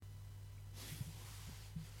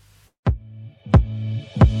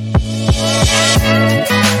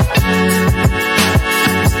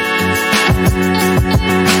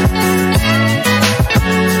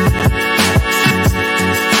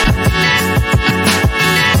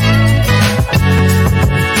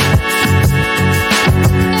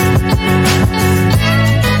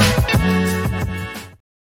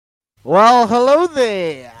Well, hello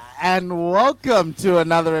there, and welcome to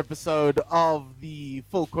another episode of the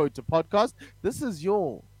Full Quota podcast. This is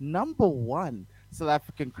your number one South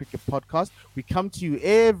African cricket podcast. We come to you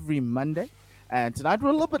every Monday, and tonight we're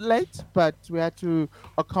a little bit late, but we had to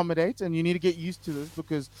accommodate, and you need to get used to this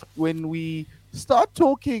because when we start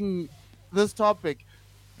talking this topic,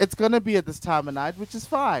 it's going to be at this time of night, which is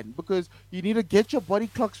fine because you need to get your body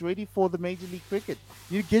clocks ready for the Major League Cricket.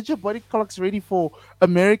 You need to get your body clocks ready for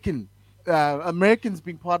Americans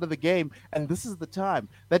being part of the game, and this is the time.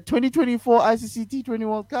 That 2024 ICC T20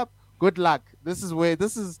 World Cup. Good luck. This is where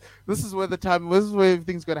the time. This is where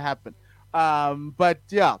everything's going to happen. But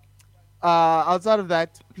yeah, outside of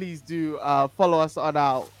that, please do follow us on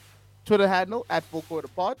our Twitter handle at Full Quarter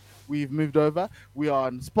Pod. We've moved over. We are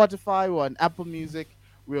on Spotify. We're on Apple Music.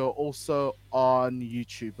 We are also on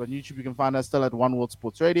YouTube. On YouTube, you can find us still at One World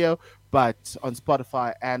Sports Radio, but on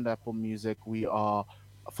Spotify and Apple Music, we are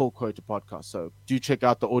a Full Quota podcast. So do check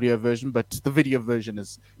out the audio version, but the video version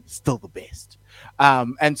is still the best.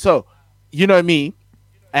 And so, you know me,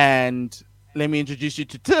 and let me introduce you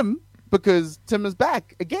to Tim because Tim is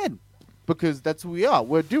back again because that's who we are.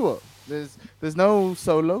 We're a duo. There's no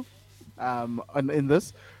solo in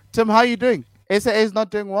this. Tim, how are you doing? SAA is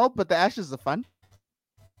not doing well, but the Ashes are fun.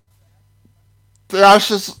 The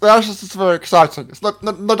Ashes is very exciting. It's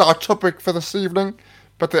not our topic for this evening,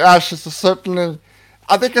 but the Ashes is certainly.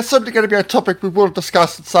 I think it's certainly going to be a topic we will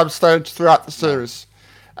discuss at some stage throughout the series.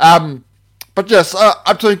 But yes,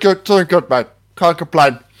 I'm doing good, mate. Can't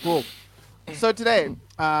complain. Cool. So today,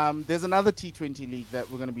 there's another T20 league that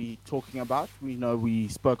we're going to be talking about. We know we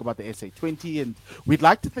spoke about the SA20, and we'd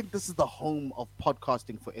like to think this is the home of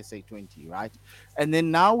podcasting for SA20, right? And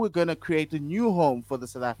then now we're going to create a new home for the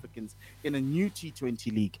South Africans in a new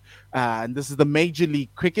T20 league. And this is the Major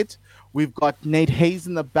League Cricket. We've got Nate Hayes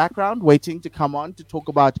in the background waiting to come on to talk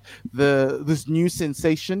about this new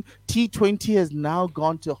sensation. T20 has now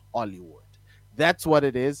gone to Hollywood. That's what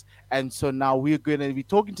it is. And so now we're going to be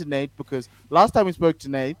talking to Nate because last time we spoke to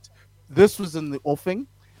Nate, this was in the offing,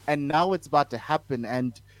 and now it's about to happen.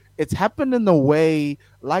 And it's happened in the way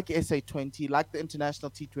like SA20, like the International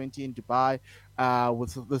T20 in Dubai,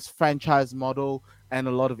 with this franchise model, and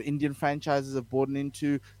a lot of Indian franchises have bought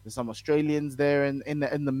into. There's some Australians there in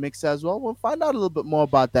the mix as well. We'll find out a little bit more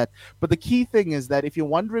about that. But the key thing is that if you're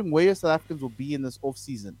wondering where your South Africans will be in this off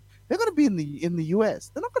season, they're going to be in the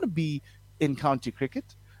US. They're not going to be in county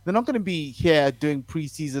cricket. They're not going to be here doing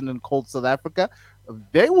preseason in cold South Africa.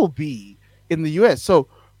 They will be in the US. So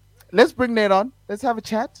let's bring Nate on. Let's have a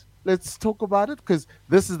chat. Let's talk about it because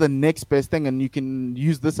this is the next best thing, and you can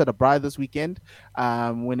use this at a braai this weekend.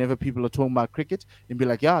 Whenever people are talking about cricket, and be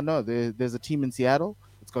like, "Yeah, no, there's a team in Seattle.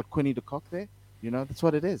 It's got Quinny de Kock there. You know, that's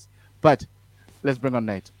what it is." But let's bring on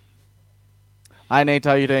Nate. Hi, Nate.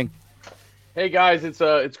 How are you doing? Hey guys,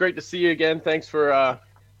 it's great to see you again. Thanks for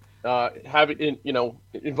inviting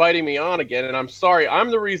me on again. And I'm sorry,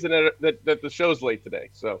 I'm the reason that the show's late today.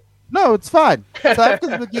 So no, it's fine. South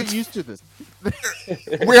Africans will get used to this.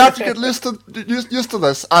 We have to get used to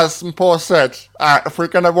this, as Paul said. If we're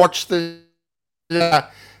going to watch the major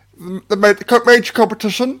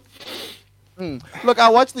competition. Look, I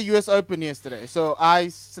watched the US Open yesterday, so I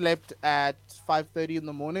slept at 5:30 in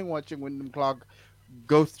the morning watching Wyndham Clark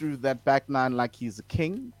go through that back nine like he's a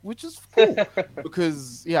king, which is cool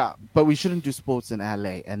because but we shouldn't do sports in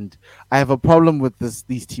LA, and I have a problem with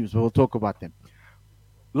these teams, but we'll talk about them.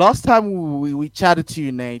 Last time we chatted to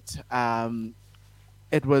you, Nate,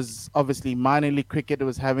 it was obviously minor league cricket. It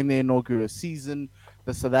was having their inaugural season.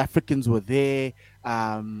 The South Africans were there,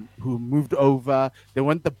 who moved over. They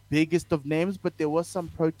weren't the biggest of names, but there was some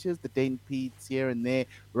Proteas, the Dane Peets here and there.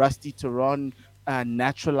 Rusty Tehran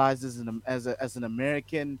naturalizes as an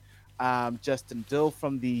American. Justin Dill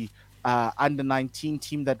from the under-19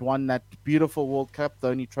 team that won that beautiful World Cup, the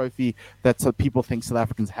only trophy that people think South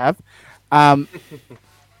Africans have.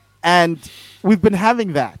 And we've been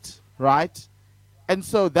having that, right? And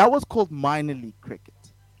so that was called minor league cricket.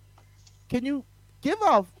 Can you give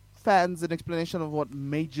our fans an explanation of what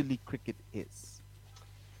Major League Cricket is?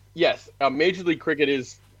 Yes, Major League Cricket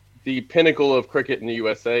is the pinnacle of cricket in the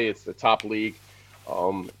USA. It's the top league.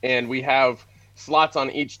 And we have slots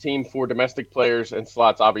on each team for domestic players and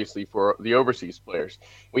slots, obviously, for the overseas players.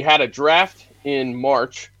 We had a draft in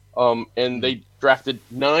March, and they drafted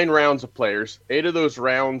 9 rounds of players. 8 of those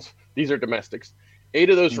rounds, these are domestics. 8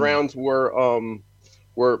 of those rounds were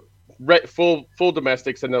full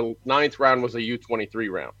domestics, and the 9th round was a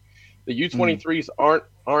U23 round. The U23s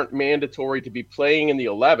aren't mandatory to be playing in the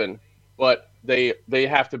 11, but they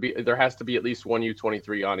have to be. There has to be at least one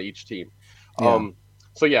U23 on each team.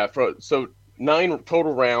 So 9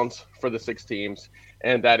 total rounds for the 6 teams,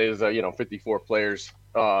 and that is 54 players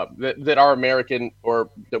that are American or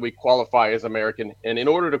that we qualify as American. And in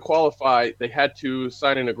order to qualify, they had to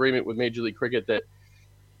sign an agreement with Major League Cricket that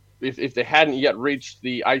if they hadn't yet reached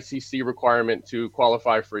the ICC requirement to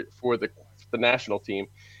qualify for the national team,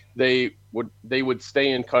 they would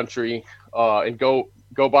stay in country and go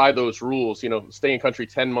by those rules. Stay in country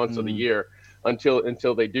 10 months of the Mm. year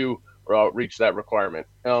until they do reach that requirement.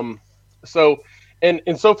 So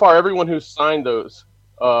and so far, everyone who's signed those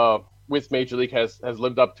with Major League has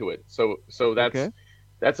lived up to it. So Okay.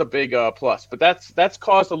 that's a big plus. But that's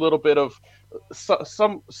caused a little bit of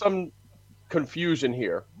some confusion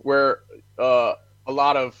here, where a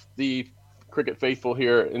lot of the cricket faithful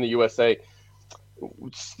here in the USA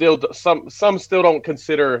still some still don't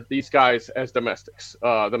consider these guys as domestics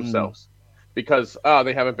Mm. themselves because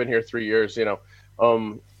they haven't been here 3 years.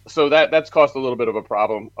 So that's caused a little bit of a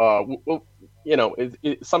problem. Well,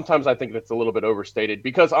 sometimes I think that's a little bit overstated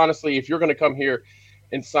because honestly, if you're going to come here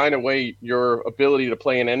and sign away your ability to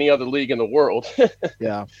play in any other league in the world,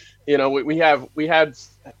 Yeah. we had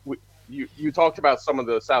you talked about some of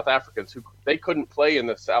the South Africans who they couldn't play in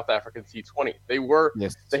the South African T20.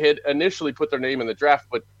 Yes. They had initially put their name in the draft,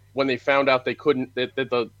 but when they found out they couldn't, that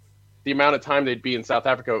the amount of time they'd be in South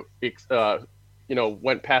Africa,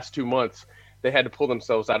 went past 2 months, they had to pull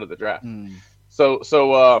themselves out of the draft. Mm.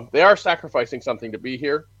 So they are sacrificing something to be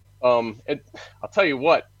here. And I'll tell you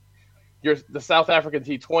what, the South African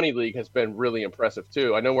T20 league has been really impressive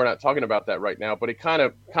too. I know we're not talking about that right now, but it kind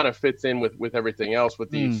of fits in with everything else with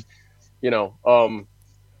Mm. these, you know, um,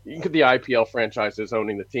 the IPL franchises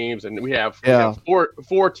owning the teams, and we have Yeah.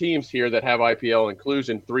 four teams here that have IPL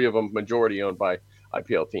inclusion. 3 of them majority owned by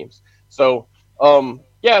IPL teams. So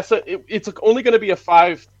yeah, so it's only going to be a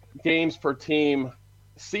 5 games per team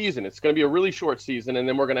season. It's going to be a really short season, and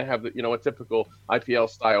then we're going to have a typical IPL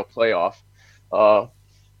style playoff. Uh,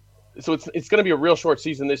 so it's going to be a real short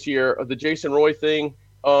season this year. The Jason Roy thing,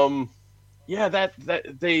 yeah, that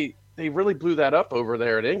they really blew that up over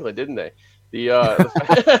there in England, didn't they?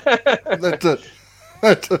 That did.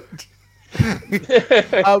 That did.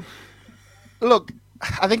 Um, Look,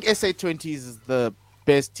 I think SA20s is the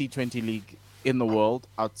best T20 league in the world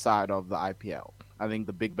outside of the IPL. I think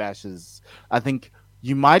the Big Bash is. I think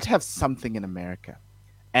you might have something in America,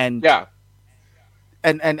 and Yeah,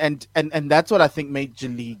 and that's what I think Major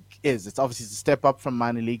League is. It's obviously a step up from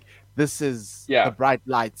minor league. This is the yeah. bright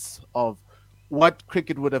lights of what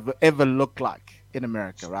cricket would have ever looked like in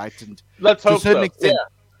America, right? And Let's to a hope certain so. Yeah, extent,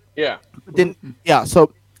 yeah. then yeah.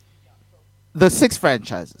 So the 6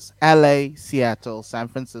 franchises: LA, Seattle, San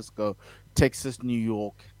Francisco, Texas, New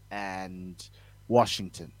York, and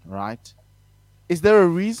Washington, right? Is there a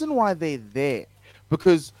reason why they're there?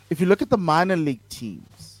 Because if you look at the minor league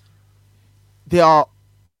teams, there are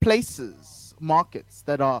places, markets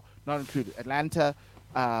that are not included. Atlanta,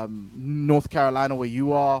 North Carolina, where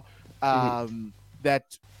you are, Mhm.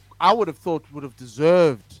 that I would have thought would have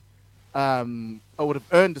deserved, or would have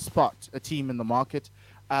earned a spot, a team in the market,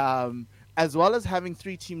 as well as having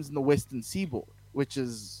 3 teams in the Western Seaboard, which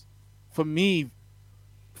is, for me,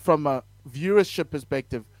 from a viewership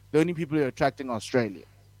perspective, the only people who are attracting are Australia.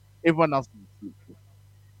 Everyone else is exclusive.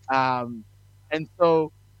 Um, and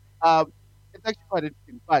so um, it's actually quite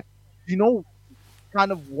interesting. But do you know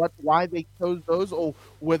kind of why they chose those, or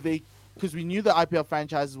were they, because we knew the IPL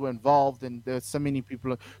franchises were involved and there's so many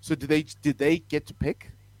people. So did they get to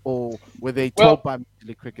pick, or were they told Well, by Major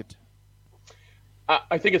League Cricket?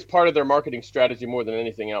 I think it's part of their marketing strategy more than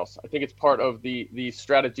anything else. I think it's part of the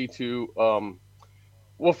strategy to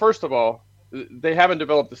well, first of all, they haven't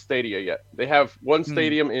developed the stadia yet. They have one Hmm.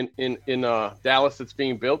 stadium in Dallas that's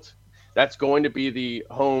being built. That's going to be the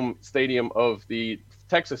home stadium of the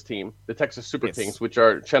Texas team, the Texas Super Kings, Yes. which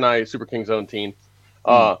are Chennai Super Kings' own team.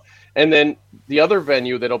 Hmm. Uh, and then the other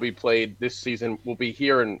venue that'll be played this season will be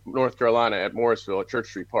here in North Carolina at Morrisville at Church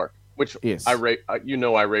Street Park, which Yes. I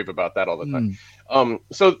rave about that all the time. Hmm.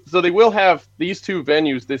 So they will have these 2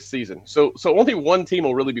 venues this season. So only one team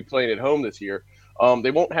will really be playing at home this year.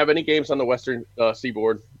 They won't have any games on the Western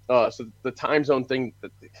Seaboard. So the time zone thing,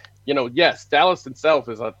 yes, Dallas itself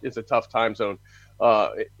is a tough time zone.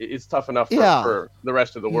 It's tough enough Yeah. for the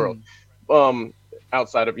rest of the world. Hmm. Um,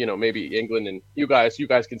 Outside of maybe England, and you guys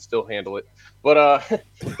can still handle it. But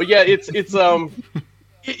but yeah, I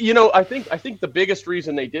think the biggest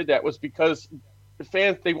reason they did that was because the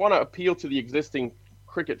fans, they want to appeal to the existing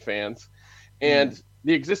cricket fans, Hmm. and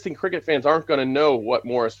the existing cricket fans aren't going to know what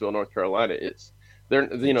Morrisville, North Carolina is.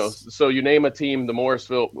 Yes. So you name a team, the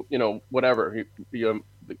Morrisville, whatever.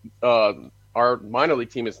 Uh, our minor league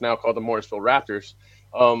team is now called the Morrisville Raptors,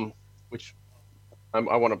 um, which I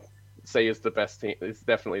want to say is the best team. It's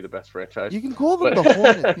definitely the best franchise. You can call them But the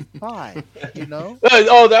Hornets. Fine, you know.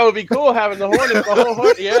 oh, that would be cool having the Hornets, the whole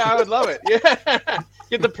Hornet. Yeah, I would love it. Yeah,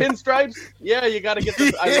 get the pinstripes. Yeah, you got to get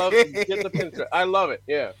the. I love get the pinstripes. I love it.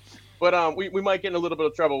 Yeah, but we might get in a little bit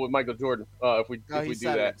of trouble with Michael Jordan if we No, if we he's do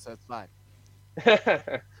selling, that. so it's fine.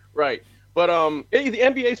 Right. But the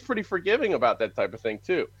NBA is pretty forgiving about that type of thing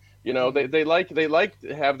too. You know, they like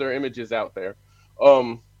to have their images out there.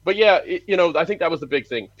 But yeah, I think that was the big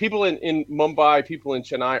thing. People in Mumbai, people in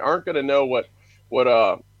Chennai aren't going to know what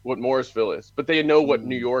Morrisville is, but they know what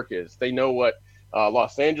New Mm. York is. They know what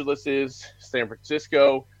Los Angeles is, San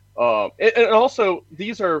Francisco, and also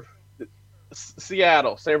these are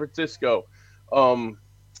Seattle, San Francisco. Um,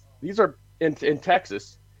 these are in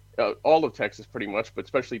Texas, all of Texas pretty much, but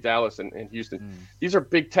especially Dallas and Houston. Mm. These are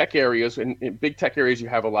big tech areas. And in big tech areas, you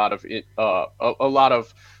have a lot of a lot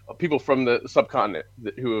of people from the subcontinent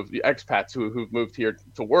who have the expats who've moved here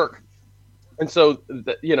to work. And so,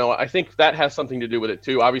 I think that has something to do with it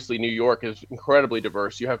too. Obviously, New York is incredibly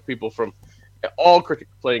diverse. You have people from all cricket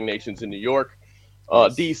playing nations in New York.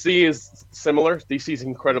 Yes. DC is similar. DC is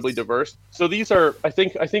incredibly diverse. So these are, I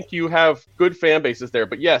think you have good fan bases there.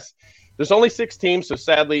 But yes, there's only 6 teams. So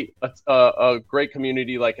sadly, a great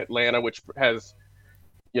community like Atlanta, which has,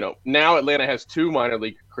 now Atlanta has 2 minor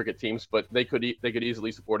league cricket teams, but they could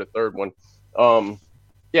easily support a third one.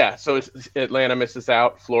 Yeah. So Atlanta misses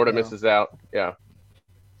out. Florida Yeah. misses out. Yeah.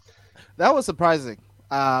 That was surprising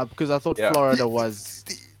because I thought Yeah. Florida was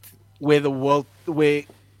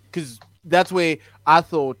because that's where I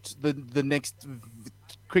thought the next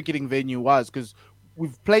cricketing venue was because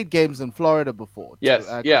we've played games in Florida before. Yes,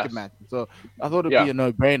 Cricket yes. matches. So I thought it'd Yeah. be a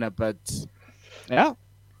no-brainer, but yeah,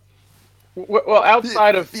 Well,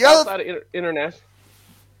 outside of the other- outside of international.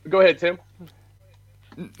 Go ahead, Tim.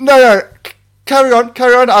 No. Carry on.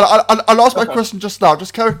 I lost my question just now.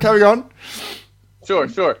 Just carry on.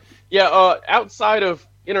 Sure. Yeah, outside of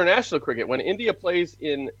international cricket, when India plays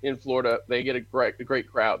in Florida, they get a great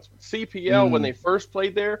crowds. CPL, when they first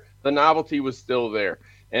played there, the novelty was still there,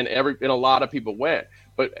 and a lot of people went.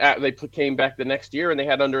 But they came back the next year, and they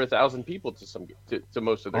had under 1,000 people to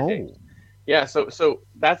most of their games. Yeah, so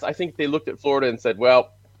that's, I think they looked at Florida and said,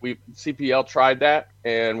 well, CPL tried that,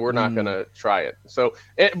 and we're not going to try it. So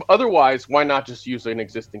otherwise, why not just use an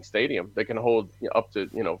existing stadium that can hold up to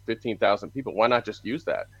 15,000 people? Why not just use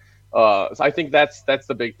that? So I think that's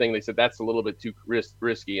the big thing. They said that's a little bit too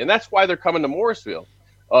risky, and that's why they're coming to Morrisville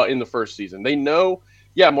in the first season. They know,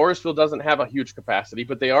 Morrisville doesn't have a huge capacity,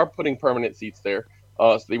 but they are putting permanent seats there.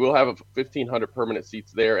 So they will have 1,500 permanent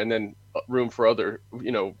seats there, and then room for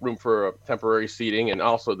temporary seating, and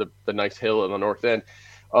also the nice hill in the north end.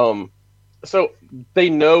 So they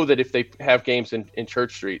know that if they have games in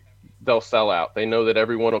Church Street, they'll sell out. They know that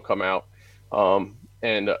everyone will come out.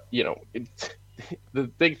 The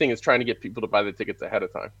big thing is trying to get people to buy the tickets ahead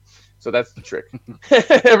of time. So that's the trick.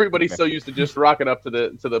 Everybody's so used to just rocking up to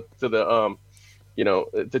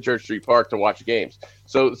Church Street Park to watch games.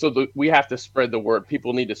 So we have to spread the word.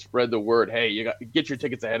 People need to spread the word. Hey, you get your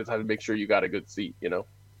tickets ahead of time to make sure you got a good seat.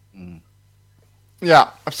 Yeah,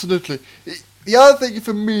 absolutely. The other thing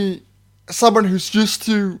for me, someone who's used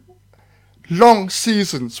to long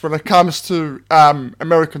seasons when it comes to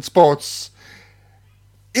American sports,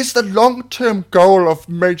 is the long-term goal of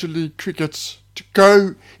Major League Cricket to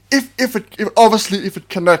go, if it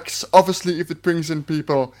connects, obviously if it brings in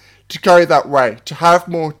people, to go that way, to have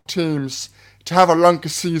more teams, to have a longer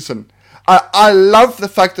season. I love the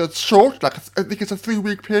fact that it's short, like I think it's a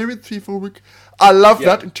 3-week period, 3-4 week. I love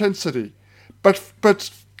that intensity. But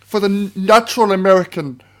for the natural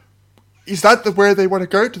American, is that the way they want to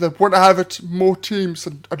go? Do they want to have it more teams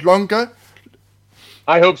and longer?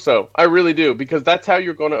 I hope so. I really do, because that's how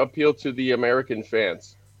you're going to appeal to the American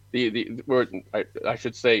fans. I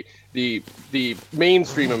should say the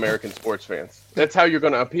mainstream American sports fans. That's how you're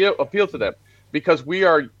going to appeal to them, because we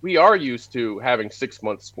are used to having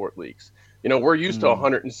 6-month sport leagues. We're used to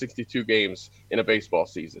 162 games in a baseball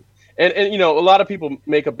season. And a lot of people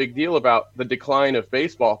make a big deal about the decline of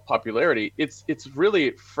baseball popularity. It's really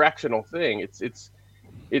a fractional thing.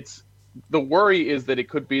 It's the worry is that it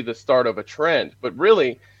could be the start of a trend, but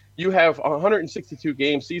really you have a 162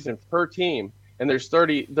 game season per team, and there's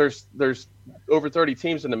over 30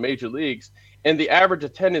 teams in the major leagues, and the average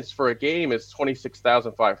attendance for a game is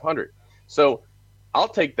 26,500. So I'll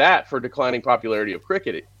take that for declining popularity of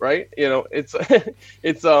cricket, right? It's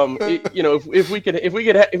if we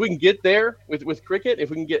can get there with cricket, if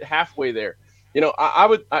we can get halfway there,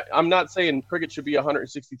 I'm not saying cricket should be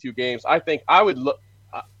 162 games. I think I would look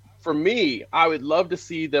for me, I would love to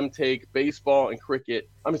see them take baseball and cricket.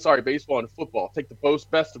 I'm sorry, baseball and football. Take the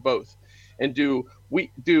best of both, and do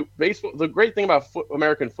baseball. The great thing about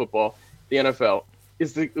American football, the NFL,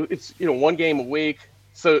 is it's one game a week.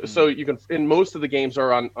 So you can, and most of the games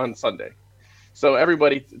are on Sunday. So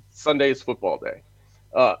everybody, Sunday is football day.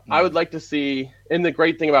 I would like to see, and the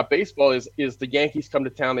great thing about baseball is the Yankees come to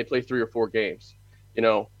town. They play 3 or 4 games,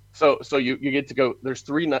 So you get to go. There's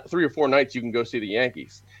 3 or 4 nights you can go see the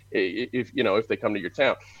Yankees if they come to your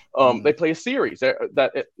town. They play a series.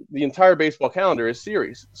 That the entire baseball calendar is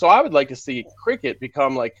series. So I would like to see cricket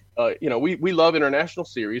become like we love international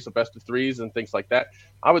series, a best of threes and things like that.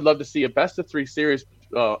 I would love to see a best of 3 series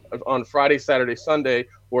on Friday, Saturday, Sunday,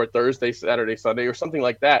 or Thursday, Saturday, Sunday, or something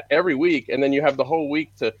like that every week, and then you have the whole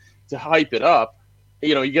week to hype it up.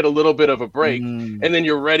 You get a little bit of a break, and then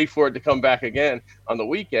you're ready for it to come back again on the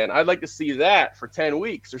weekend. I'd like to see that for 10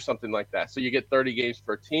 weeks or something like that. So you get 30 games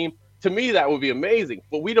per team. To me, that would be amazing.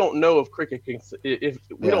 But we don't know if cricket can. If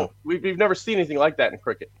we don't, we've never seen anything like that in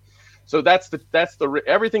cricket. So that's the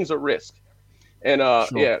everything's a risk, and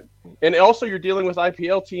and also you're dealing with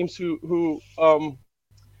IPL teams who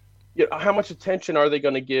how much attention are they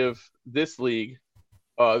going to give this league?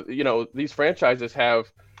 These franchises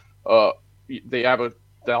have.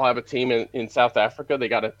 They'll have a team in South Africa. They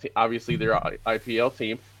got obviously their IPL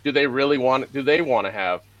team. Do they want to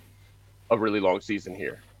have a really long season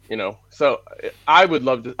here? So I would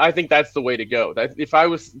love to. I think that's the way to go. That if I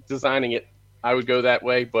was designing it, I would go that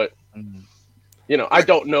way. But I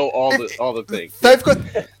don't know all the things. They've got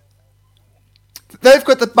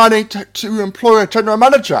the money to employ a general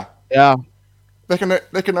manager. Yeah, they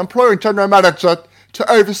can employ a general manager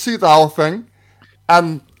to oversee the whole thing,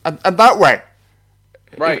 and that way,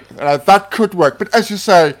 right? That could work. But as you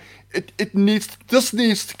say, it needs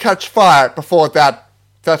to catch fire before that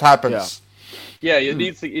happens. Yeah, it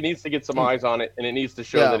needs to get some eyes on it, and it needs to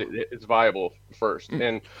show that it's viable first.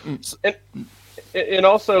 And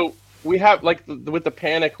also we have with the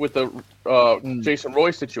panic with the Jason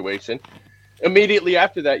Roy situation. Immediately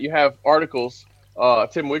after that, you have articles.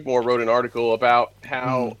 Tim Wigmore wrote an article about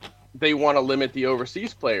how they want to limit the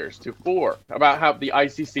overseas players to 4, about how the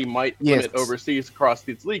ICC might limit overseas across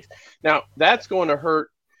these leagues. Now, that's going to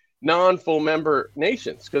hurt non-full member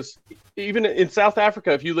nations, because even in South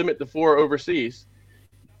Africa, if you limit to 4 overseas,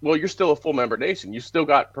 well, you're still a full member nation. You still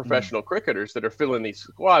got professional cricketers that are filling these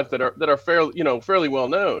squads that are fairly well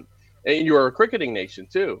known, and you're a cricketing nation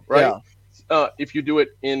too, right? Yeah. If you do it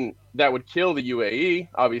that would kill the UAE.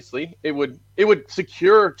 Obviously, it would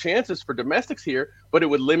secure chances for domestics here, but it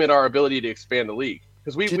would limit our ability to expand the league,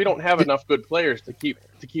 because we don't have enough good players to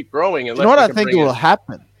keep growing. Unless I think will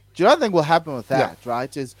happen? Do you know what I think will happen with that? Yeah.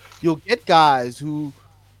 Right? Is you'll get guys who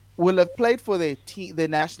will have played for their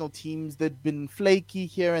national teams. They've been flaky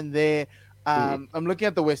here and there. I'm looking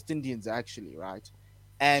at the West Indians actually, right?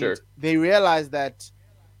 And they realize that.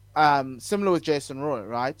 Similar with Jason Roy,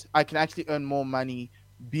 right? I can actually earn more money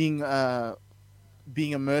being a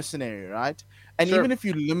mercenary, right? And even if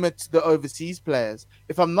you limit the overseas players,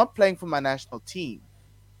 if I'm not playing for my national team,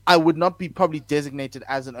 I would not be probably designated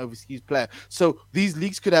as an overseas player. So these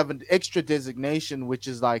leagues could have an extra designation, which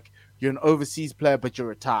is like you're an overseas player but you're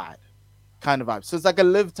retired, kind of vibe. So it's like a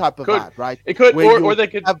live type of vibe, right? It could, or they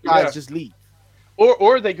could have guys just leave,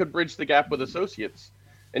 or they could bridge the gap with associates.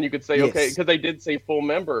 And you could say, okay, because they did say full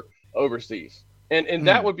member overseas, and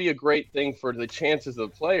that would be a great thing for the chances of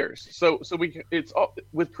the players. So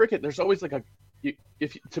with cricket, there's always like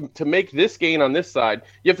to make this gain on this side,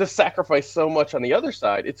 you have to sacrifice so much on the other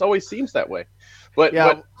side. It always seems that way, but.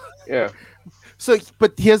 So,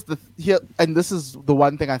 but and this is the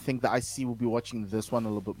one thing I think that I see will be watching this one a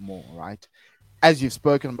little bit more, right? As you've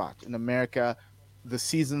spoken about, in America, the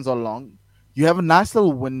seasons are long. You have a nice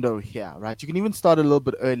little window here, right? You can even start a little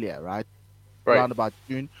bit earlier, right? Around about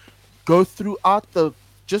June. Go throughout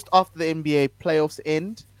just after the NBA playoffs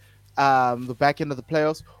end, the back end of the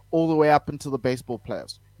playoffs, all the way up until the baseball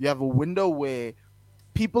playoffs. You have a window where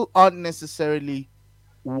people aren't necessarily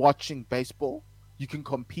watching baseball. You can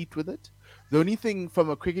compete with it. The only thing from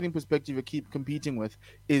a cricketing perspective you keep competing with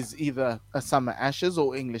is either a summer Ashes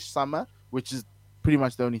or English summer, which is pretty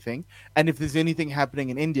much the only thing. And if there's anything happening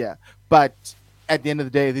in India, but at the end of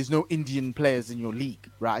the day, there's no Indian players in your league,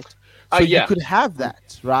 right? So you could have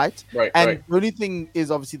that, right? And the only thing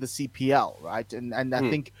is obviously the CPL, right? And I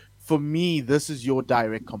think for me, this is your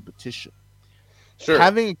direct competition. Sure.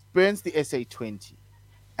 Having experienced the SA20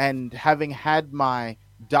 and having had my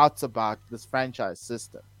doubts about this franchise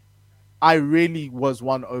system, I really was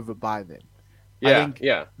won over by them. I think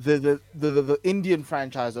the Indian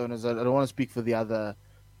franchise owners, I don't want to speak for the other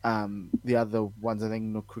the other ones, I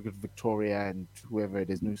think, Cricket Victoria and whoever it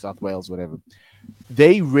is, New South Wales, whatever,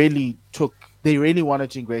 they really they really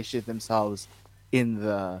wanted to ingratiate themselves in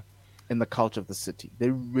the culture of the city. They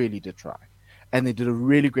really did try. And they did a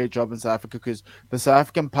really great job in South Africa because the South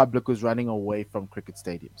African public was running away from cricket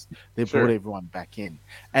stadiums. They brought Sure. everyone back in.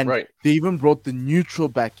 And Right. they even brought the neutral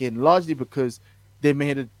back in, largely because they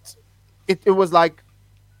made it was like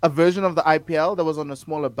a version of the IPL that was on a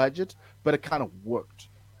smaller budget, but it kind of worked,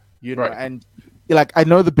 Right. and like I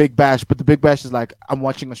know the Big Bash, but the Big Bash is like I'm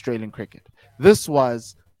watching Australian cricket. This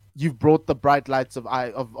was you've brought the bright lights of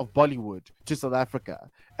Bollywood to South Africa,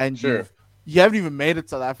 and Sure. you haven't even made it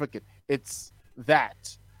South African. It's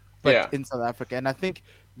that, but Yeah. in South Africa, and I think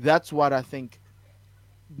that's what I think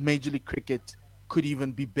Major League Cricket could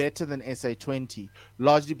even be better than SA20,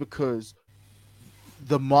 largely because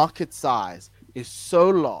the market size is so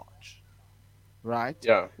large, right?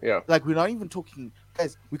 Yeah. Yeah. Like we're not even talking,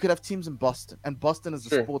 guys. We could have teams in Boston, and Boston is a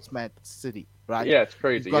Sure. sports mad city, right? Yeah. It's You've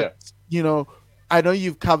crazy. got, Yeah. I know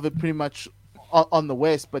you've covered pretty much on the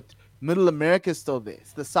West, but Middle America is still there.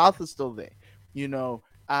 The South is still there,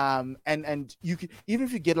 and you can even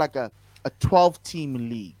if you get like a 12-team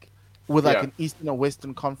league with like Yeah. an Eastern or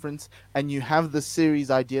Western conference, and you have the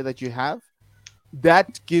series idea that you have,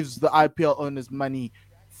 that gives the IPL owners money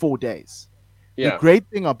 4 days. The Yeah. great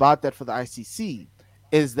thing about that for the ICC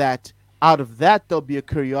is that out of that, there'll be a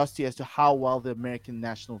curiosity as to how well the American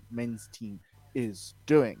national men's team is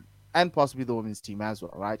doing, and possibly the women's team as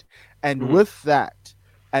well, right? And Mhm. with that,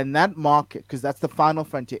 and that market, because that's the final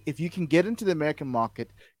frontier, if you can get into the American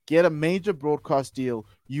market, get a major broadcast deal,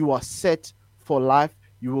 you are set for life.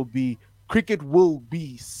 You will be, cricket will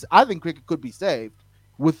be, I think cricket could be saved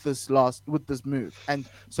with this move. And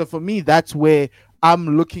so for me, that's where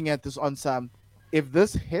I'm looking at this on some, if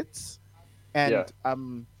this hits, Yeah. and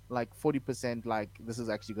I'm like 40% like this is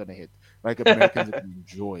actually going to hit, like Americans are going to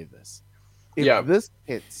enjoy this. If Yeah. this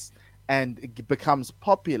hits and it becomes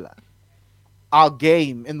popular, our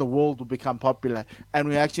game in the world will become popular, and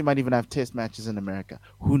we actually might even have test matches in America.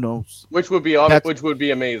 Who knows? That's Which would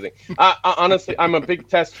be amazing. Honestly, I'm a big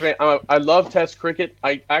Test fan. I love Test cricket.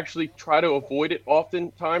 I actually try to avoid it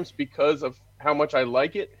oftentimes because of how much I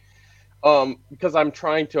like it. Because I'm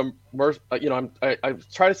trying to immerse. I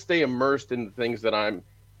try to stay immersed in the things that I'm,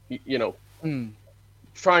 you know, mm,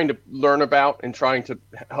 trying to learn about and trying to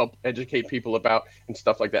help educate people about and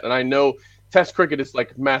stuff like that. And I know Test cricket is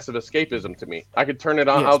like massive escapism to me. I could turn it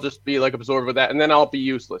on. yes. I'll just be like absorbed with that, and then I'll be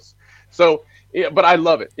useless. So, yeah, but I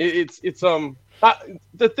love it.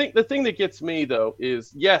 The thing that gets me though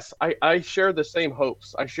is yes, I share the same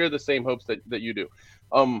hopes. I share the same hopes that you do.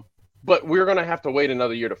 But we're going to have to wait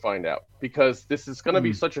another year to find out because this is going to be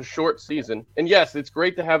Mm, such a short season. And yes, it's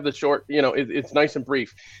great to have the short. It's nice and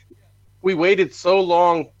brief. We waited so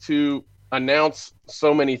long to announce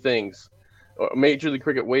so many things. Major League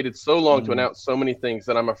Cricket waited so long to mm, announce so many things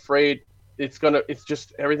that I'm afraid it's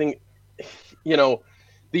just everything. You know,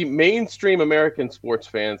 the mainstream American sports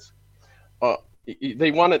fans, uh,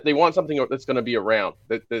 they want something that's going to be around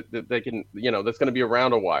that they can, that's going to be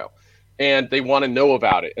around a while, and they want to know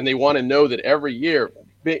about it, and they want to know that every year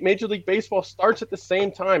Major League Baseball starts at the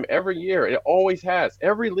same time every year. It always has.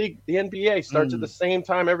 Every league, the NBA starts at the mm, same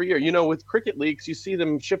time every year. With cricket leagues, you see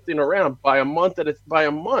them shifting around by a month by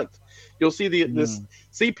a month. You'll see this mm.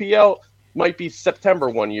 CPL might be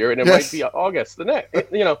September one year, and it might be Yes. August the next.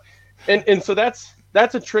 And so that's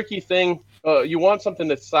a tricky thing. You want something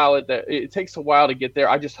that's solid. That it takes a while to get there.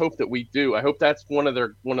 I just hope that we do. I hope that's one of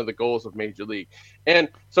the goals of Major League. And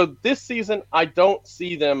so this season, I don't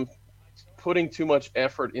see them putting too much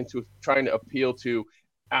effort into trying to appeal to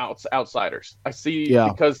outsiders. I see Yeah.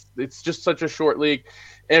 because it's just such a short league.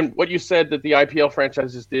 And what you said that the IPL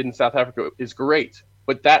franchises did in South Africa is great,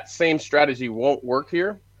 but that same strategy won't work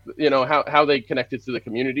here. How they connected to the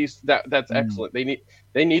communities, that's Mm, excellent.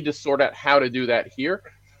 They need to sort out how to do that here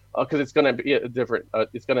because it's going to be a different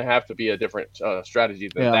it's going to have to be a different strategy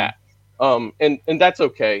than yeah. that. And that's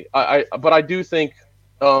okay. But I do think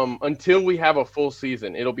until we have a full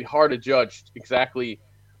season, it'll be hard to judge exactly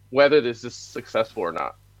whether this is successful or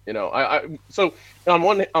not. So on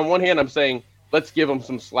one hand, I'm saying let's give them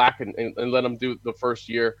some slack and let them do the first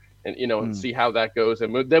year and Mm, see how that goes,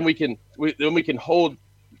 and then we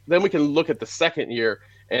can look at the second year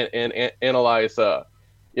and analyze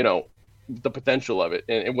you know the potential of it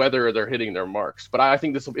and whether they're hitting their marks. But I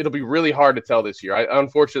think it'll be really hard to tell this year.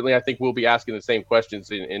 Unfortunately, I think we'll be asking the same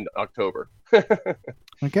questions in October.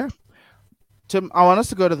 okay. Tim, I want us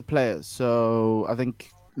to go to the players, so I think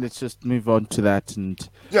let's just move on to that. And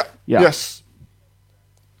Yeah. yeah, Yes.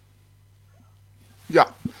 Yeah.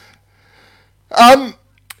 Um,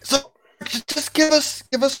 just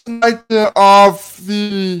give us an idea of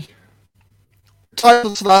the type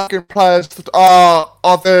of South African players that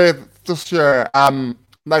are there this year.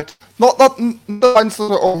 Like not the ones that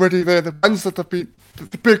are already there, the ones that have been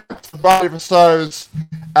the big Riley Rousseaus,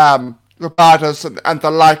 the Badas and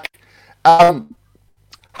the like. How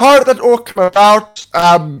did that all come about?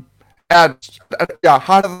 And yeah,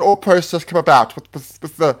 how did the all process come about with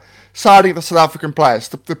the signing of the South African players,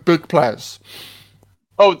 the big players?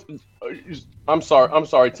 Oh, I'm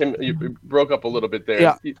sorry, Tim. You broke up a little bit there.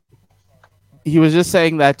 Yeah. He was just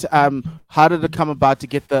saying that how did it come about to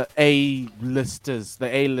get the A-list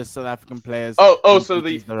South African players? So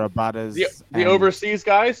the Rabadas, the overseas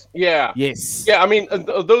guys? Yeah. Yes. Yeah, I mean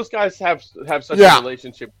those guys have such a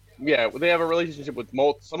relationship. Yeah, they have a relationship with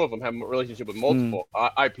some of them have a relationship with multiple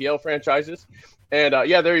IPL franchises. And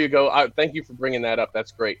yeah, there you go. Thank you for bringing that up.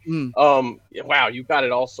 That's great. Wow, you got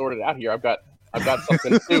it all sorted out here. I've got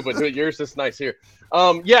something too, but yours is nice here.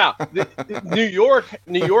 Yeah, New York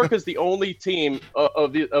is the only team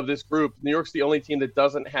of this group. New York's the only team that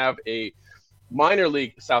doesn't have a minor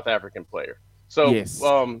league South African player. So yes.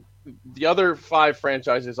 The other 5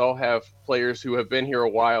 franchises all have players who have been here a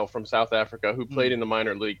while from South Africa who played in the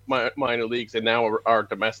minor leagues and now are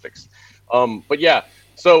domestics. But yeah,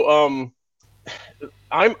 so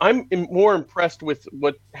I'm more impressed with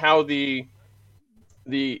how the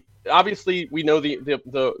obviously we know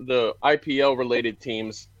the IPL related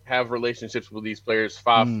teams have relationships with these players.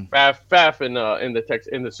 Faf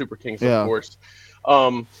in the Super Kings, of course.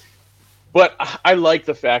 But I like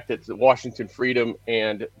the fact that the Washington Freedom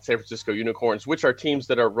and San Francisco Unicorns, which are teams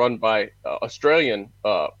that are run by Australian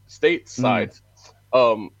state sides,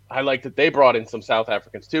 I like that they brought in some South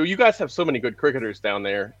Africans too. You guys have so many good cricketers down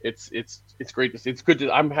there. It's great to see. It's good to.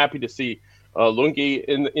 I'm happy to see Lungi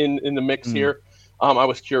in the mix here. I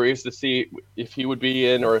was curious to see if he would be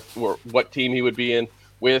in or what team he would be in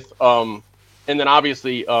with. And then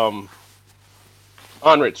obviously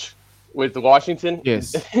Onrich with Washington.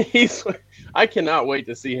 Yes. I cannot wait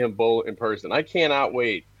to see him bowl in person. I cannot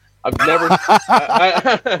wait. I've never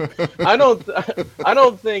I don't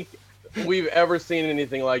think we've ever seen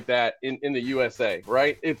anything like that in the USA,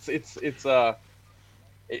 right? It's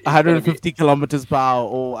 150 kilometers per hour,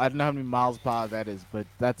 or I don't know how many miles per hour that is, but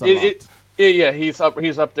that's a lot. Yeah, he's up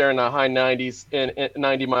there in the high 90s and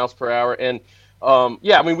 90 miles per hour. And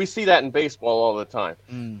yeah, I mean, we see that in baseball all the time.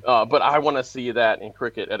 But I want to see that in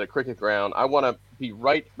cricket at a cricket ground. I want to be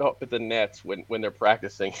right up at the nets when they're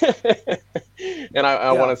practicing. And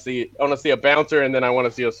I want to see a bouncer, and then I want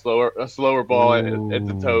to see a slower ball at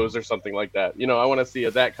the toes or something like that. You know, I want to see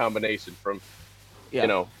that combination from,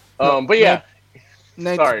 but yeah.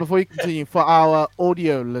 Nate, sorry. Before you continue, for our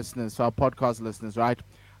audio listeners, for our podcast listeners, right?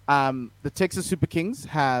 The Texas Super Kings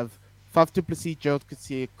have Faf du Plessis, Joe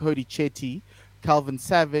Coetzee, Cody Chetty, Calvin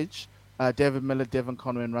Savage, David Miller, Devon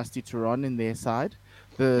Conway, and Rusty Turon in their side.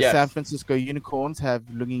 The San Francisco Unicorns have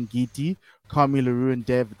Lungin Giti, Kami LaRue, and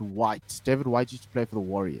David White. David White used to play for the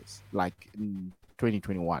Warriors, like in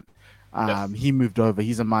 2021. He moved over.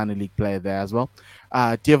 He's a minor league player there as well.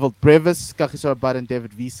 Dewald Brevis, Kagiso Abad, and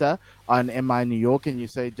David Visa are in MI New York. And you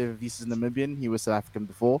say David Visa is Namibian. He was South African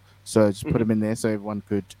before. So just put him in there so everyone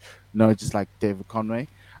could know, just like David Conway.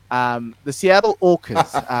 The Seattle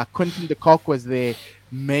Orchids, Quentin de Kock was their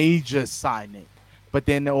major signing. But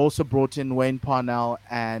then they also brought in Wayne Parnell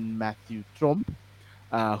and Matthew Tromp,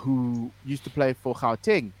 who used to play for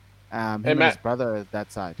Gauteng. Him and his brother at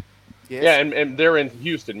that side. Yes. Yeah, and they're in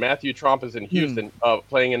Houston. Matthew Tromp is in Houston,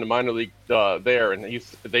 playing in the minor league there, and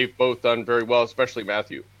they've both done very well, especially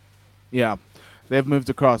Matthew. Yeah, they've moved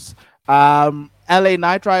across. LA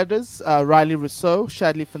Knight Riders, Riley Rousseau,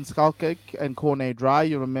 Shadley van Schalkwyk, and Corne Dry.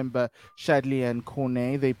 You remember Shadley and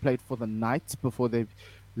Corne, they played for the Knights before they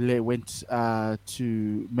went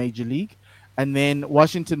to Major League. And then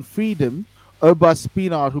Washington Freedom, Oba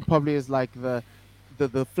Spinard, who probably is like the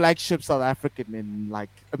flagship South African in like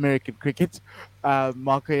American cricket.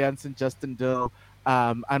 Marco Jansen, Justin Dill,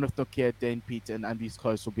 Anoth Nokia, Dane Peter, and Andries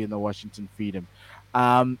Close will be in the Washington Freedom.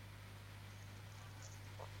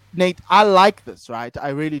 Nate, I like this, right? I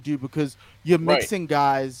really do, because you're mixing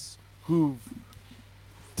guys who've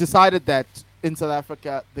decided that in South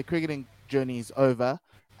Africa the cricketing journey is over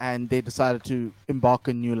and they decided to embark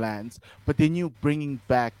on new lands. But then you're bringing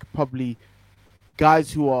back probably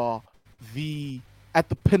guys who are at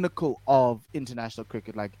the pinnacle of international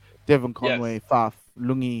cricket, like Devon Conway, Faf,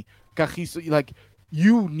 Lungi, Kagiso. Like,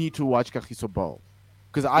 you need to watch Kagiso bowl.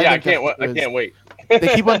 I can't wait.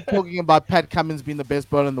 They keep on talking about Pat Cummins being the best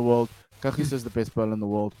bowler in the world. Kagiso is the best bowler in the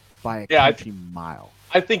world by a country mile.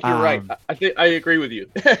 I think you're right. I agree with you.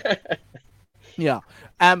 Yeah.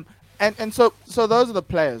 And and so those are the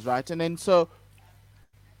players, right? And then so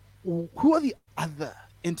who are the other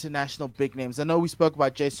international big names? I know we spoke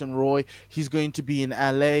about Jason Roy. He's going to be in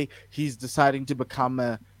LA. He's deciding to become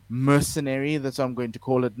a mercenary. That's what I'm going to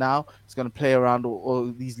call it now. He's going to play around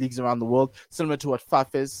all these leagues around the world, similar to what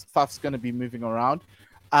Faf is. Faf's going to be moving around.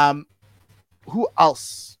 Who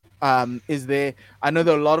else is there? I know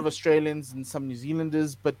there are a lot of Australians and some New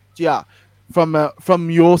Zealanders, but yeah, from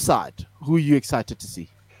your side, who are you excited to see?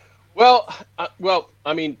 Well,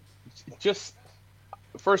 I mean, just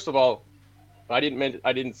first of all, I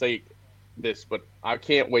didn't say this, but I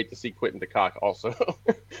can't wait to see Quentin DeCock also.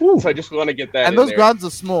 So I just want to get that. And in those there. grounds are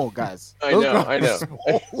small, guys. I know.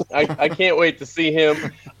 I can't wait to see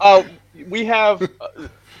him. We have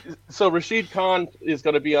so Rashid Khan is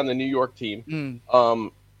going to be on the New York team,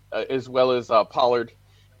 as well as Pollard.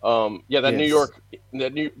 New York,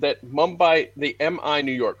 that Mumbai, the MI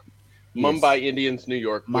New York, Mumbai Indians New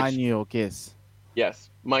York. My New York, yes. Yes,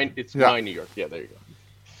 mine. It's my New York. Yeah, there you go.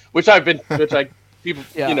 Which people,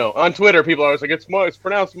 on Twitter, people are always like, it's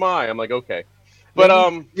pronounced my. I'm like, okay. But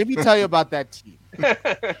let me tell you about that team.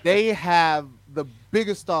 They have the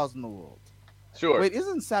biggest stars in the world. Sure. Wait,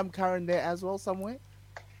 isn't Sam Curran there as well somewhere?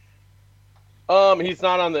 He's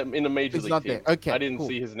not in the major league not team. there. Okay, I didn't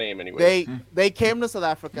see his name anyway. They came to South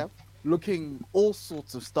Africa looking all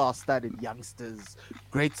sorts of star-studded youngsters,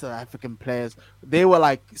 great South African players. They were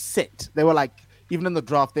like set. They were like, even in the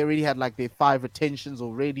draft, they already had like their 5 attentions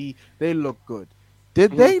already. They look good.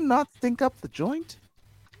 Did they not think up the joint?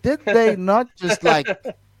 Did they not just like...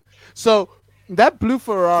 So that blue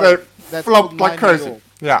Ferrari that flopped like crazy.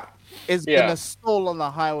 Is gonna stall on the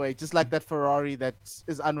highway, just like that Ferrari that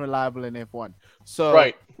is unreliable in F1. So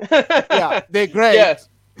right, they're great. Yes,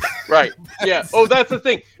 right, yeah. Oh, that's the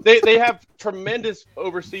thing. They have tremendous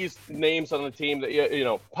overseas names on the team.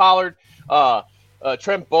 That Pollard,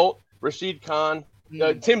 Trent Bolt, Rashid Khan,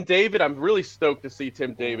 Tim David. I'm really stoked to see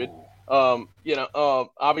Tim David.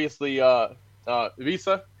 Obviously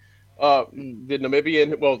Visa, the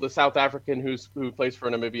Namibian, the South African who plays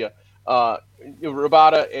for Namibia.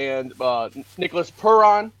 Rabada and Nicholas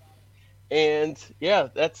Perron, and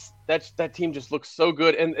that team just looks so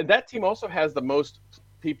good, and that team also has the most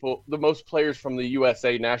players from the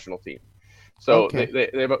USA national team. So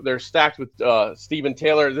they're stacked with Stephen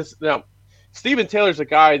Taylor. Stephen Taylor's a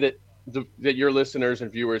guy that your listeners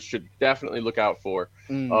and viewers should definitely look out for.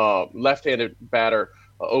 Left-handed batter,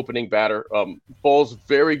 opening batter, bowls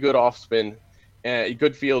very good off spin, and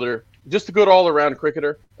good fielder. Just a good all-around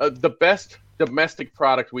cricketer. The best domestic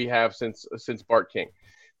product we have since Bart King.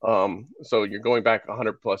 So you're going back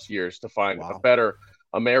 100+ years to find a better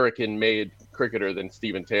American-made cricketer than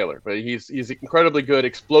Stephen Taylor. But he's incredibly good,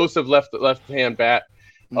 explosive left-hand bat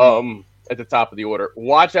at the top of the order.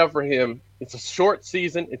 Watch out for him. It's a short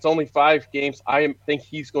season. It's only 5 games. I think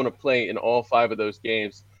he's going to play in all 5 of those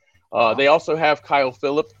games. They also have Kyle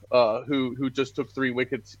Phillip, who just took 3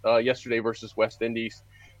 wickets yesterday versus West Indies.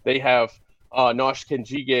 They have Nosh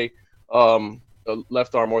Kenjige, a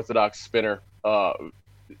left-arm orthodox spinner.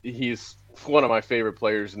 He's one of my favorite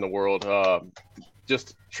players in the world.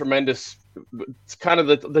 Just tremendous. It's kind of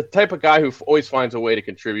the type of guy who always finds a way to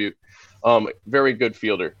contribute. Very good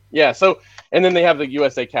fielder. Yeah. So, and then they have the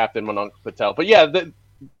USA captain Manoj Patel. But yeah,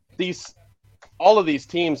 all of these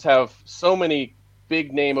teams have so many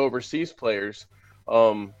big-name overseas players.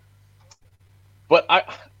 But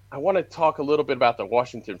I want to talk a little bit about the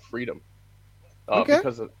Washington Freedom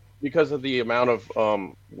because of the amount of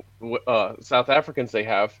South Africans they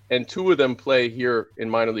have, and 2 of them play here in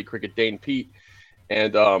minor league cricket: Dane Pete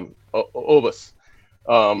and Obus.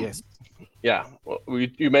 Yes. Yeah,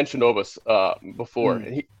 you mentioned Obus before.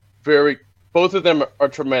 Both of them are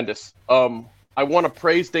tremendous. I want to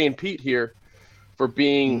praise Dane Pete here for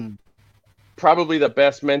being probably the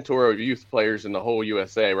best mentor of youth players in the whole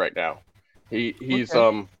USA right now. He's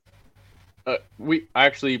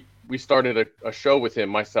we started a show with him,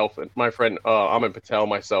 myself and my friend Amin Patel,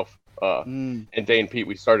 myself and Dane Pete.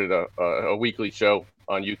 We started a weekly show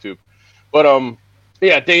on YouTube. But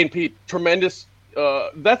Dane Pete, tremendous.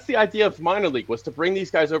 That's the idea of minor league, was to bring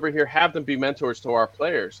these guys over here, have them be mentors to our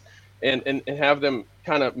players, and have them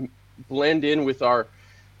kind of blend in with our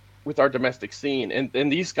domestic scene.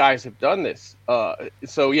 And these guys have done this.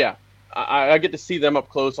 I get to see them up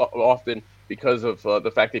close often because of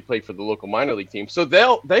the fact they play for the local minor league team. So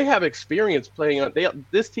they have experience playing on.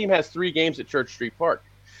 This team has 3 games at Church Street Park,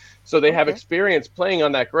 so they have experience playing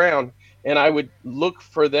on that ground. And I would look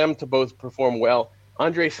for them to both perform well.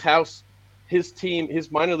 Andres House, his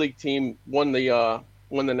minor league team won the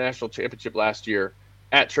national championship last year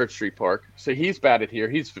at Church Street Park. So he's batted here.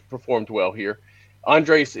 He's performed well here.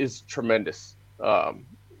 Andres is tremendous.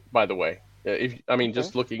 By the way, Okay.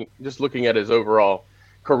 just looking at his overall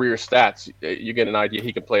career stats, you get an idea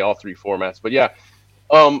he can play all three formats. But yeah,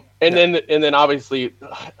 Yeah. and then obviously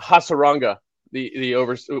Hasaranga, the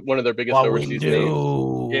over one of their biggest What we overseas names.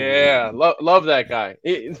 do. Yeah, love that guy.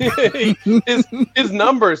 His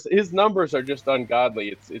his numbers are just ungodly.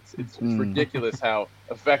 It's Mm. ridiculous how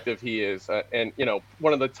effective he is, and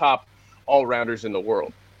one of the top all rounders in the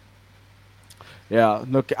world. Yeah,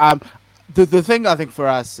 look, the thing I think for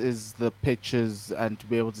us is the pitches and to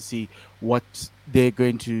be able to see what they're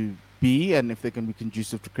going to be and if they can be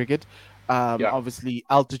conducive to cricket. Yeah, Obviously,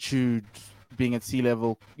 altitude being at sea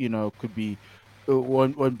level, could be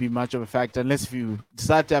won't be much of a factor unless if you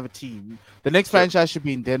decide to have a team. The next sure. franchise should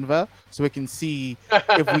be in Denver, so we can see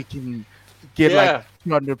if we can get like Yeah.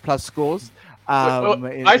 200 plus scores. Well,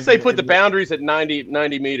 In, I say in, put the in boundaries at 90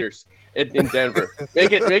 meters in Denver.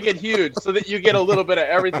 Make it huge so that you get a little bit of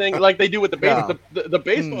everything, like they do with the base. yeah. The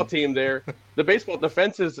baseball Mm. team there, the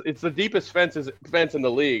fence is it's the deepest fence in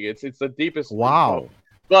the league. It's the deepest, Wow.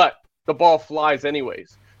 but the ball flies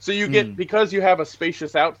anyways. So you get, Mm. because you have a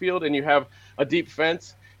spacious outfield and you have a deep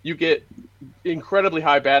fence, you get incredibly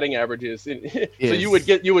high batting averages. So Yes. you would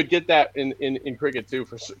get that in cricket too,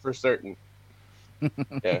 for certain.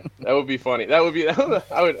 Yeah, that would be funny. That would be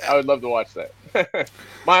I would love to watch that.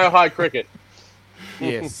 Mile high cricket.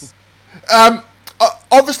 Yes. Um,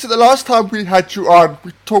 Obviously, the last time we had you on,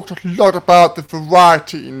 we talked a lot about the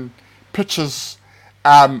variety in pitches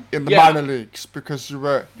in the Yeah, minor leagues because you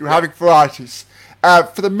were yeah, having varieties.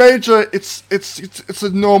 For the major, it's a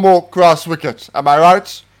normal grass wicket. Am I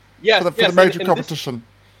right? yes, For the yes. major And competition.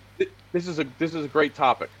 this is a great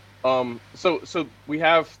topic. So we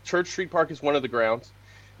have Church Street Park is one of the grounds.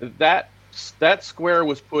 That that square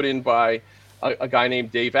was put in by a guy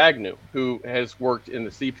named Dave Agnew, who has worked in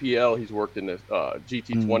the CPL. He's worked in the Mm.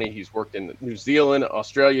 GT20. He's worked in New Zealand,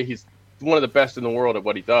 Australia. He's one of the best in the world at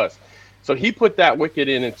what he does. So he put that wicket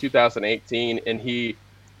in 2018, and he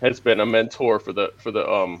has been a mentor for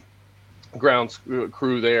the grounds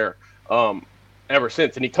crew there ever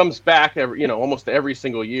since. And he comes back almost every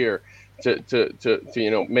single year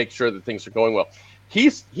to make sure that things are going well.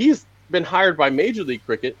 He's been hired by Major League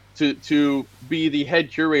Cricket to be the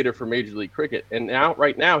head curator for Major League Cricket, and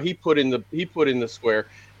right now he put in the square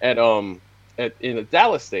at in the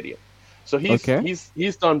Dallas Stadium. So Okay.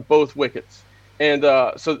 he's done both wickets, and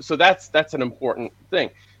so that's an important thing.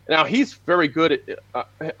 Now he's very good at.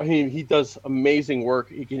 He does amazing work.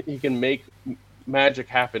 He can make magic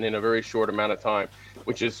happen in a very short amount of time,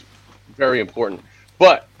 which is very important.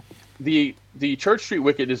 But the Church Street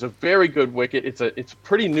wicket is a very good wicket. It's a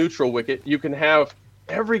pretty neutral wicket. You can have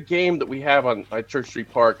every game that we have on at Church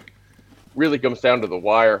Street Park really comes down to the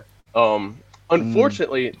wire. Mm.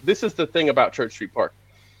 Unfortunately, this is the thing about Church Street Park.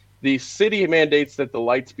 The city mandates that the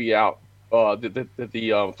lights be out, that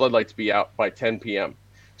the floodlights be out by 10 p.m.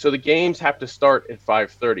 So the games have to start at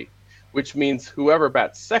 5:30, which means whoever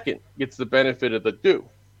bats second gets the benefit of the dew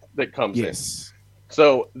that comes in. Yes.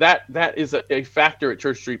 So that is a factor at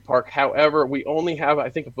Church Street Park. However, we only have,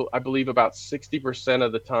 I believe, about 60%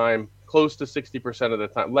 of the time, close to 60% of the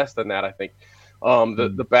time, less than that, I think,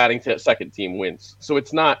 Mm. the batting second team wins. So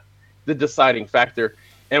it's not the deciding factor.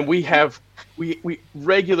 And we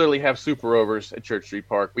regularly have super overs at Church Street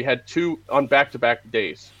Park. We had two on back-to-back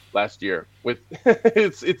days last year. With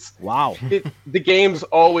Wow. the games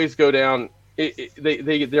always go down.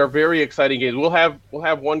 They're very exciting games. We'll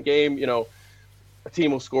have one game, a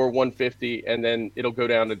team will score 150, and then it'll go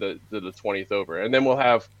down to the 20th over, and then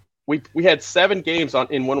we had 7 games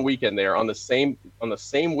in one weekend there on the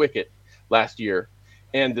same wicket last year,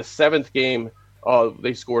 and the seventh game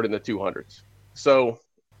they scored in the 200s. So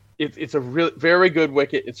it's a really very good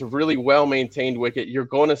wicket. It's a really well maintained wicket. You're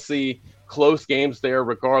going to see close games there,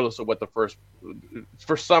 regardless of what the first.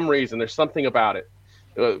 For some reason, there's something about it.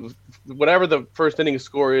 Whatever the first inning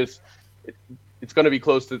score is, it, it's going to be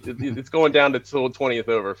close to. It's going down to till 20th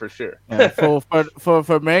over for sure. Yeah,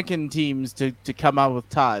 for American teams to come out with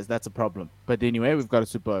ties, that's a problem. But anyway, we've got a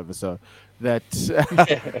super over, so that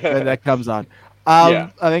that comes on. Yeah.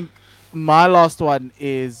 I think my last one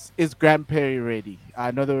is Grand Prairie ready?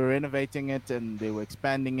 I know they were renovating it and they were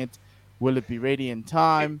expanding it. Will it be ready in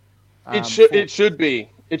time? For It should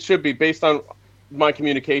be based on my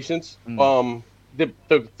communications. mm,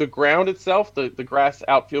 The ground itself, the grass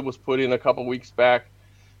outfield was put in a couple weeks back.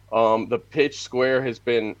 The pitch square has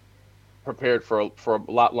been prepared for a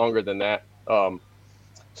lot longer than that.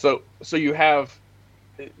 So you have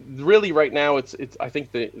really right now it's I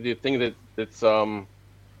think the thing that's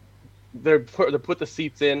they put the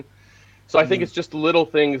seats in. So I think it's just the little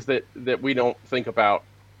things that we don't think about.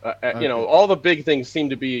 You know, Okay. all the big things seem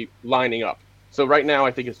to be lining up. So right now,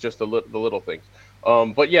 I think it's just the little things.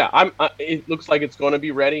 But yeah, it looks like it's going to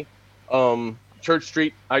be ready. Church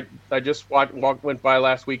Street, I just went by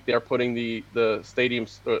last week. They're putting the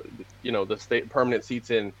stadiums, you know, the state permanent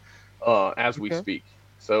seats in as we Okay. speak.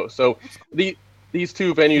 So That's cool. these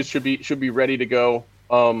two venues should be ready to go.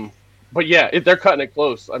 But yeah, they're cutting it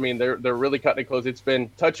close. I mean, they're really cutting it close. It's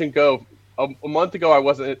been touch and go. A month ago, I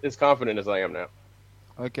wasn't as confident as I am now.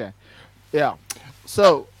 Okay. Yeah.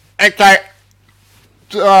 So Okay.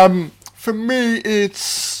 For me,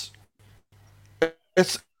 it's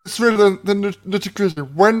really the nitty gritty.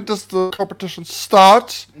 When does the competition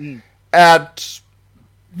start? mm, And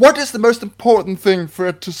what is the most important thing for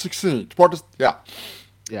it to succeed? What is yeah.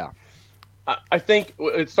 I think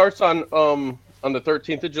it starts on the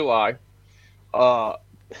 13th of July. Uh,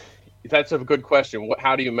 that's a good question.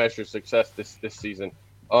 How do you measure success this season?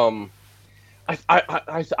 Um,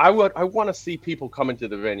 I want to see people come into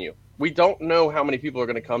the venue. We don't know how many people are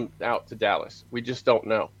going to come out to Dallas. We just don't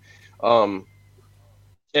know. Um,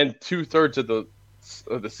 and 2/3 of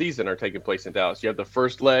the season are taking place in Dallas. You have the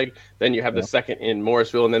first leg, then you have the Yeah. second in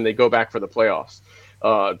Morrisville, and then they go back for the playoffs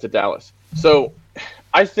to Dallas. So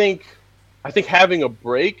I think I think having a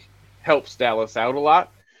break helps Dallas out a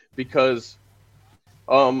lot because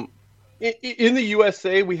um, in the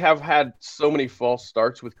USA we have had so many false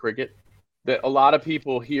starts with cricket that a lot of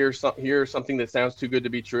people hear something that sounds too good to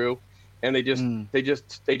be true, and Mm, they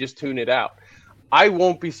just tune it out. I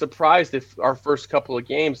won't be surprised if our first couple of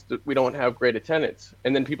games that we don't have great attendance,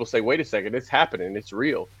 and then people say, "Wait a second, it's happening, it's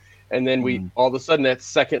real," and then we mm, all of a sudden that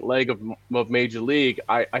second leg of Major League,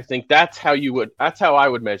 I think that's how I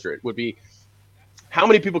would measure it. Would be how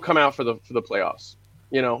many people come out for the playoffs.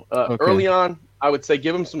 You know, okay. early on, I would say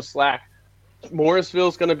give them some slack.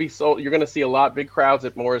 Morrisville's going to be sold. You're going to see a lot big crowds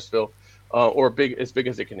at Morrisville, or big as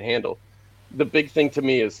it can handle. The big thing to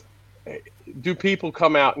me is, do people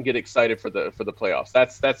come out and get excited for the playoffs?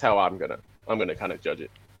 That's how I'm gonna kind of judge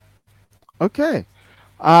it. Okay.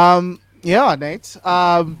 Yeah, Nate.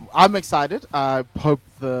 I'm excited. I hope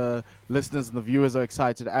the listeners and the viewers are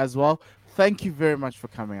excited as well. Thank you very much for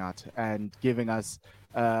coming out and giving us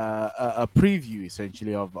a preview,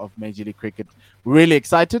 essentially, of Major League Cricket. Really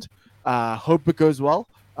excited. Hope it goes well.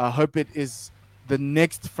 Hope it is the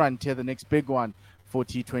next frontier, the next big one for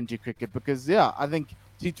T20 cricket. Because yeah, I think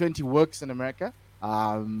T20 works in America.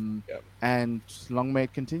 Um, Yeah. and long may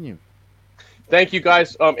it continue. Thank you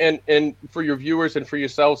guys, and for your viewers and for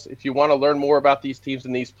yourselves. If you want to learn more about these teams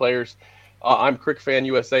and these players, I'm Crick Fan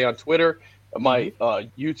USA on Twitter. My Hmm.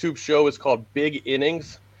 YouTube show is called Big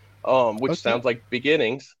Innings, which Okay. sounds like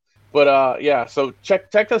beginnings. But yeah, so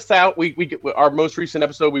check us out. Our most recent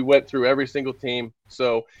episode, we went through every single team.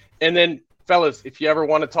 So, and then fellas, if you ever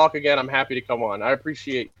want to talk again, I'm happy to come on. I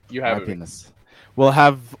appreciate you having me. Happiness. We'll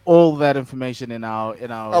have all that information in our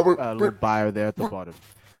we, we, little bio there at the we, bottom.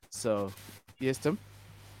 So, yes, Tim.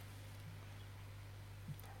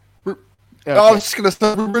 we, I Okay. was just gonna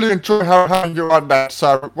say we really enjoy having you on that.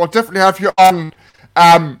 So we'll definitely have you on.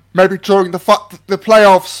 Maybe during the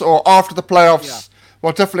playoffs or after the Yeah. playoffs.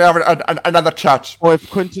 We'll definitely have another chat. Or if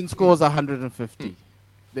Quentin scores 150,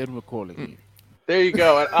 then we're calling you. There you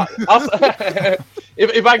go. And I'll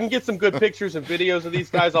if I can get some good pictures and videos of these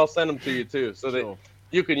guys, I'll send them to you too, so that Sure.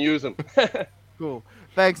 you can use them. Cool.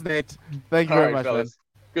 Thanks, Nate. Thank you All very right, much, man. fellas.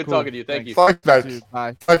 Good Cool. talking to you. Thank you. Thanks. Thanks, You Nate. too.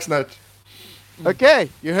 Bye. Thanks, Nate. Okay,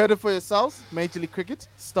 you heard it for yourselves. Major League Cricket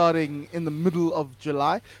starting in the middle of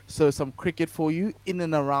July. So some cricket for you in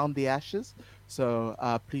and around the Ashes. So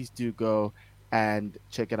please do go and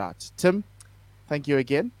check it out. Tim, thank you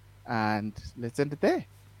again. And let's end it there.